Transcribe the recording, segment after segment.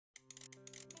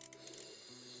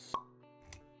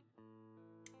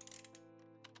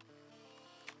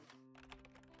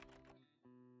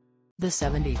The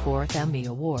 74th Emmy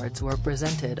Awards were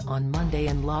presented on Monday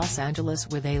in Los Angeles,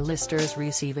 with A-listers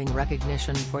receiving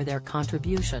recognition for their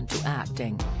contribution to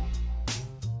acting.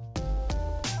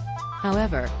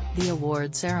 However, the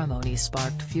award ceremony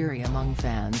sparked fury among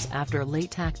fans after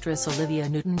late actress Olivia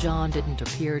Newton-John didn't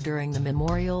appear during the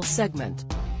memorial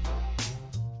segment.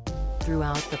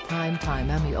 Throughout the primetime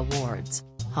Emmy Awards,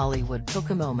 Hollywood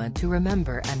took a moment to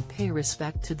remember and pay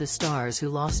respect to the stars who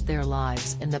lost their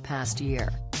lives in the past year.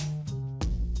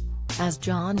 As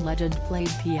John Legend played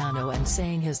piano and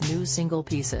sang his new single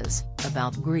pieces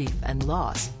about grief and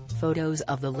loss, photos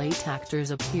of the late actors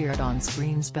appeared on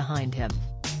screens behind him.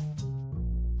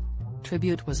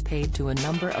 Tribute was paid to a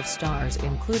number of stars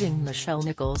including Nichelle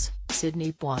Nichols,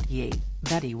 Sidney Poitier,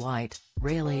 Betty White,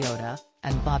 Ray Liotta,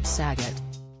 and Bob Saget.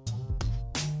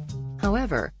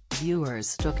 However,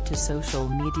 viewers took to social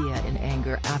media in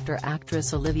anger after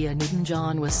actress Olivia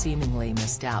Newton-John was seemingly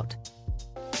missed out.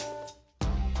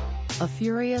 A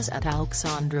furious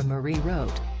Alexandra Marie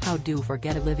wrote, "How do you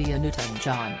forget Olivia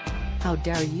Newton-John? How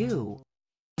dare you?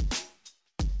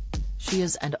 She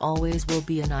is and always will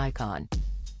be an icon.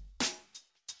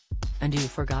 And you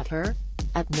forgot her?"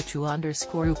 At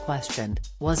Michu_who questioned,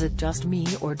 "Was it just me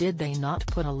or did they not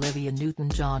put Olivia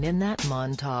Newton-John in that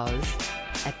montage?"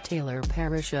 At Taylor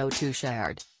Parrish02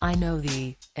 shared, "I know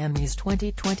the Emmys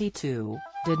 2022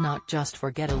 did not just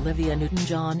forget Olivia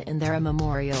Newton-John in their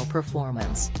memorial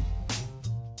performance."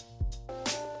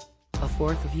 A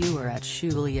fourth viewer at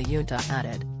Julia Yunta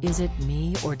added, "Is it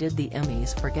me or did the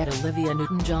Emmys forget Olivia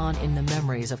Newton-John in the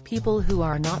memories of people who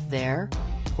are not there?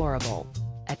 Horrible."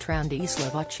 Atrandy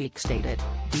Slavachik stated,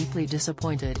 deeply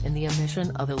disappointed in the omission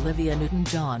of Olivia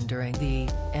Newton-John during the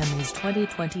Emmys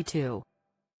 2022.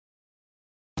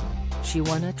 She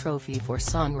won a trophy for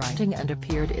songwriting and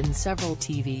appeared in several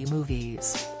TV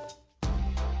movies.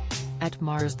 At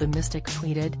Mars the Mystic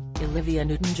tweeted, "Olivia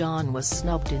Newton-John was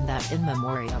snubbed in that in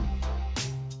memoriam."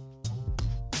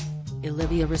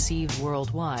 Olivia received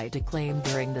worldwide acclaim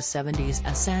during the 70s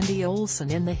as Sandy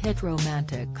Olsen in the hit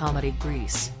romantic comedy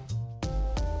Grease.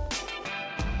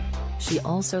 She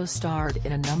also starred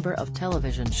in a number of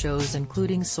television shows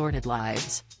including Sordid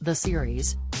Lives, the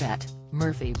series, Bet,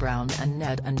 Murphy Brown and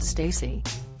Ned and Stacey.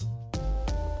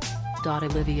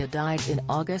 Olivia died in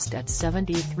August at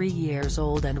 73 years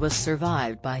old and was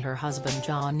survived by her husband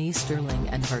John Easterling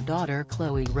and her daughter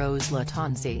Chloe Rose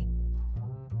Latanzi.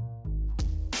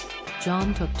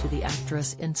 John took to the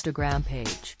actress' Instagram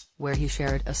page, where he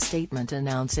shared a statement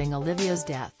announcing Olivia's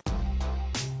death.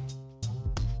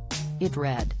 It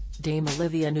read, "Dame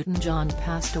Olivia Newton-John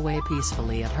passed away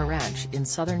peacefully at her ranch in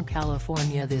Southern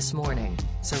California this morning,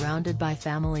 surrounded by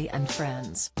family and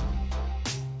friends.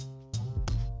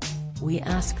 We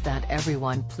ask that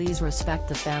everyone please respect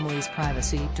the family's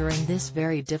privacy during this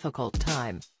very difficult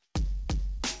time."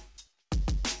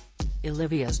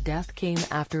 Olivia's death came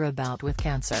after a bout with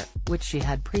cancer, which she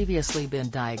had previously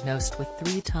been diagnosed with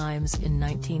 3 times in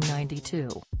 1992,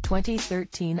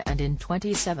 2013 and in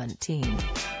 2017.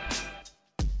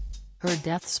 Her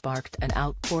death sparked an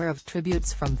outpour of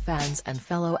tributes from fans and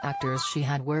fellow actors she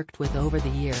had worked with over the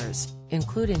years,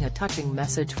 including a touching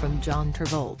message from John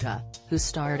Travolta, who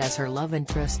starred as her love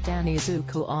interest Danny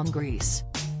Zuko on Grease.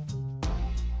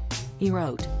 He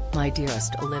wrote, "My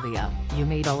dearest Olivia, you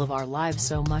made all of our lives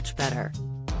so much better.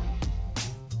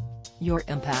 Your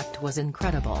impact was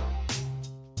incredible.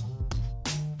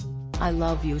 I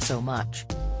love you so much.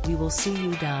 We will see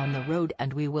you down the road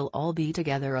and we will all be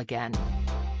together again.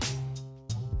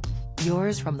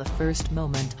 Yours from the first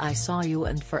moment I saw you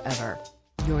and forever.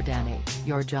 Your Danny,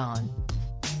 your John."